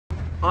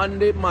On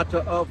the matter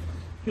of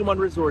human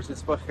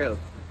resources for health,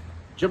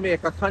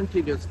 Jamaica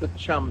continues to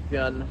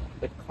champion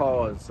the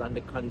cause and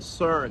the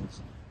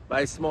concerns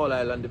by small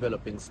island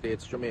developing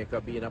states,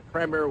 Jamaica being a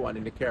primary one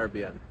in the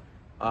Caribbean,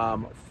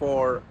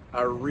 for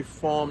a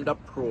reformed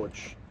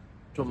approach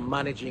to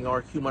managing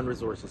our human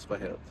resources for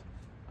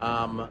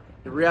health.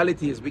 The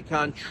reality is we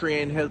can't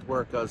train health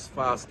workers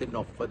fast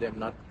enough for them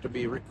not to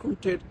be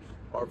recruited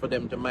or for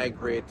them to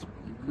migrate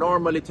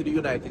normally to the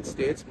United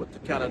States, but to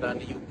Canada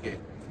and the UK.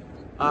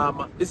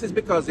 This is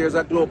because there's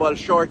a global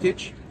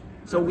shortage.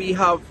 So we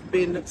have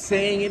been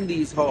saying in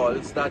these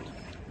halls that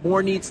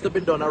more needs to be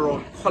done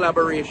around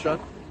collaboration,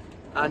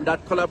 and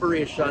that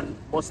collaboration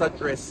must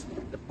address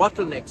the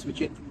bottlenecks,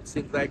 which includes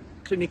things like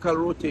clinical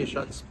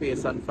rotation,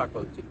 space, and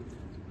faculty.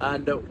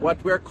 And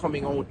what we're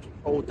coming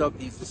out of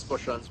these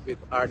discussions with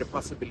are the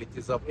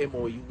possibilities of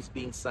MOUs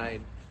being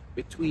signed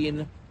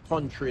between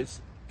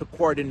countries to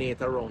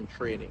coordinate around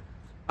training.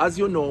 As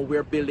you know,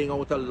 we're building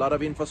out a lot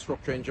of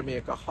infrastructure in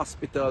Jamaica,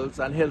 hospitals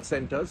and health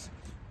centers.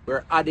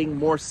 We're adding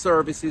more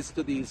services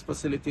to these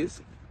facilities.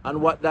 And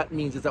what that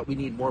means is that we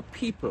need more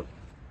people.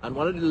 And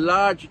one of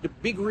the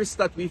big risks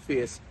that we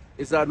face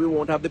is that we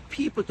won't have the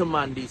people to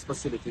man these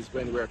facilities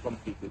when we're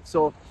completed.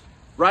 So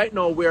right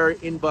now we're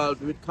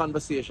involved with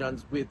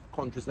conversations with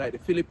countries like the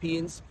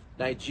Philippines,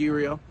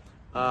 Nigeria,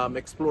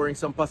 exploring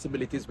some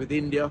possibilities with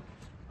India.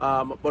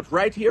 But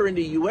right here in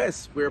the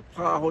US, where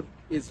PAHO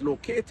is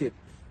located,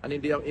 and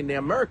in the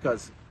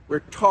Americas, we're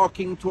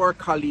talking to our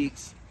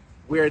colleagues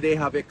where they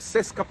have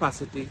excess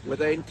capacity,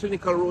 whether in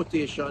clinical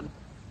rotation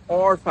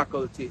or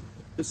faculty,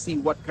 to see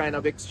what kind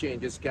of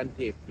exchanges can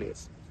take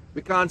place.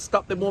 We can't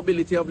stop the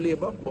mobility of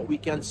labor, but we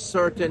can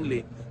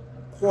certainly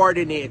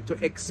coordinate to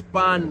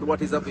expand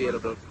what is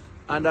available.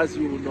 And as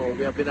you know,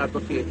 we have been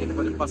advocating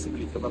for the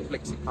possibility of a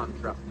flexi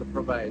contract to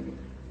provide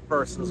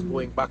persons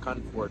going back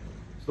and forth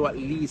to at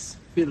least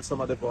fill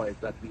some of the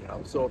voids that we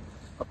have. So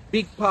a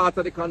big part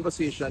of the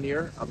conversation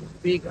here, a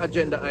big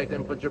agenda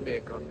item for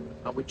Jamaica,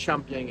 and we're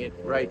championing it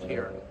right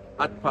here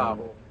at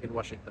PAHO in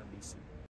Washington, D.C.